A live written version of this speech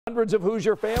Hundreds of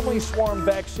Hoosier families swarmed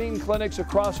vaccine clinics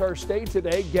across our state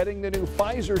today, getting the new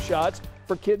Pfizer shots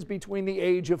for kids between the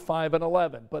age of 5 and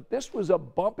 11. But this was a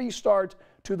bumpy start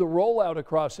to the rollout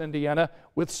across Indiana,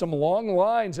 with some long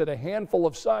lines at a handful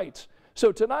of sites.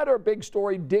 So tonight our big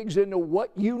story digs into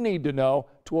what you need to know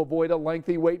to avoid a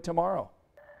lengthy wait tomorrow.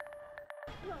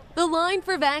 The line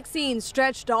for vaccines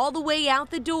stretched all the way out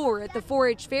the door at the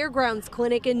 4-H Fairgrounds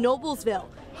Clinic in Noblesville.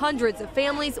 Hundreds of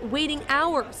families waiting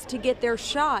hours to get their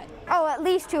shot. Oh, at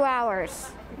least 2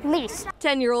 hours. At least.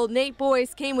 10-year-old Nate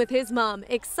Boyce came with his mom,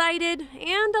 excited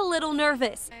and a little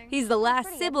nervous. He's the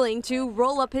last sibling to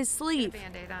roll up his sleeve.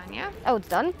 Band-Aid on you. Oh, it's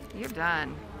done? You're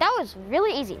done. That was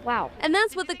really easy. Wow. And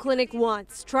that's what the clinic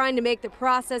wants, trying to make the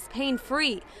process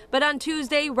pain-free. But on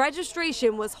Tuesday,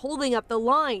 registration was holding up the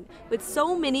line with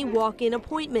so many walk-in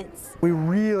appointments. We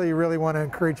really want to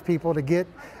encourage people to get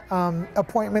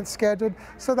appointments scheduled,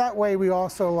 so that way we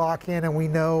also lock in and we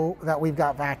know that we've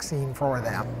got vaccine for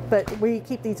them. But we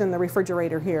keep these in the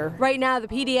refrigerator here. Right now, the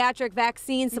pediatric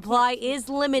vaccine supply is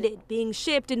limited, being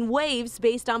shipped in waves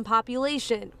based on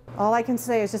population. All I can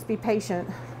say is just be patient.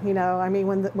 You know, I mean,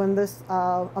 when this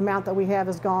amount that we have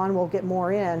is gone, we'll get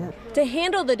more in. To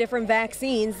handle the different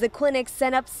vaccines, the clinic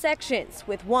set up sections,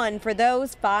 with one for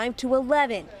those 5 to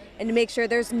 11. And to make sure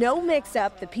there's no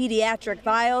mix-up, the pediatric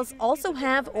vials also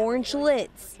have orange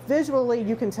lids. Visually,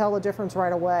 you can tell the difference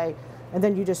right away, and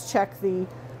then you just check the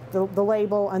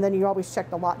label, and then you always check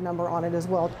the lot number on it as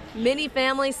well. Many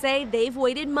families say they've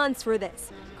waited months for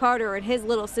this. Carter and his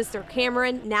little sister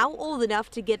Cameron, now old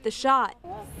enough to get the shot.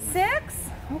 6?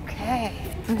 Okay.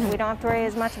 We don't have to worry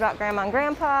as much about grandma and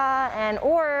grandpa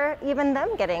or even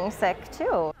them getting sick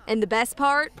too. And the best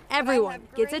part, everyone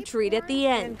gets a treat at the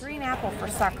end. Green apple for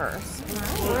suckers.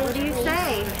 What do you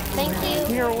say? Thank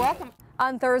you. You're welcome.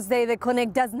 On Thursday, the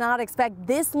clinic does not expect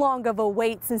this long of a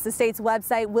wait, since the state's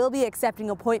website will be accepting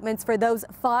appointments for those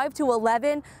 5 to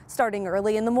 11 starting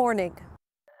early in the morning.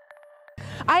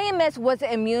 IMS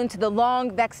wasn't immune to the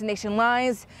long vaccination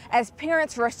lines as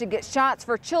parents rushed to get shots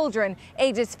for children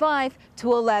ages 5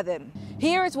 to 11.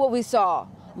 Here's what we saw.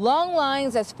 Long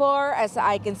lines as far as the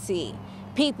eye can see.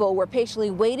 People were patiently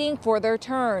waiting for their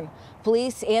turn.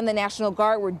 Police and the National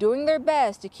Guard were doing their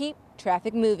best to keep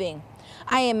traffic moving.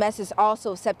 IMS is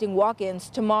also accepting walk-ins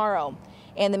tomorrow,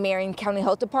 and the Marion County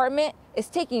Health Department is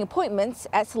taking appointments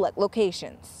at select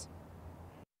locations.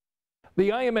 The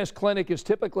IMS clinic is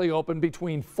typically open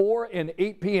between 4 and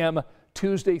 8 p.m.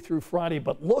 Tuesday through Friday,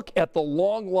 but look at the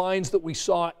long lines that we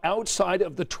saw outside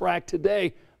of the track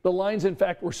today. The lines, in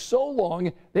fact, were so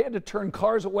long they had to turn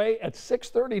cars away at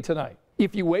 6:30 tonight.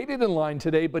 If you waited in line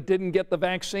today but didn't get the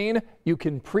vaccine, you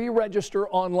can pre-register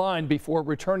online before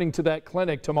returning to that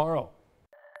clinic tomorrow.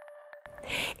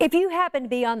 If you happen to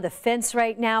be on the fence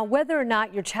right now whether or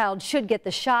not your child should get the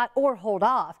shot or hold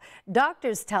off,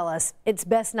 doctors tell us it's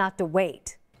best not to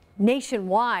wait.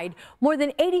 Nationwide, more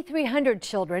than 8,300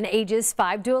 children ages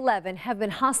 5 to 11 have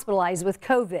been hospitalized with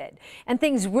COVID, and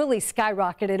things really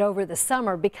skyrocketed over the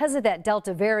summer because of that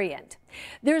Delta variant.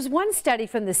 There's one study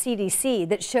from the CDC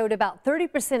that showed about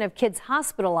 30% of kids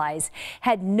hospitalized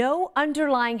had no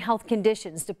underlying health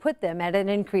conditions to put them at an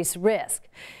increased risk.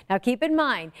 Now keep in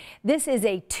mind, this is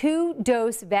a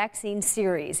 2-dose vaccine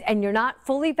series, and you're not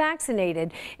fully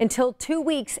vaccinated until 2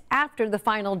 weeks after the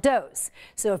final dose.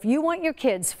 So if you want your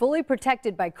kids fully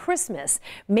protected by Christmas,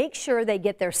 make sure they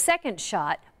get their second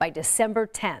shot by December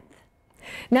 10th.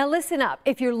 Now listen up.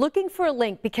 If you're looking for a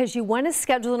link because you want to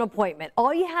schedule an appointment,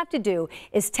 all you have to do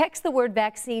is text the word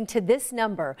vaccine to this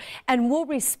number and we'll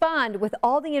respond with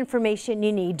all the information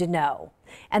you need to know.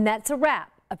 And that's a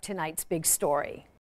wrap of tonight's big story.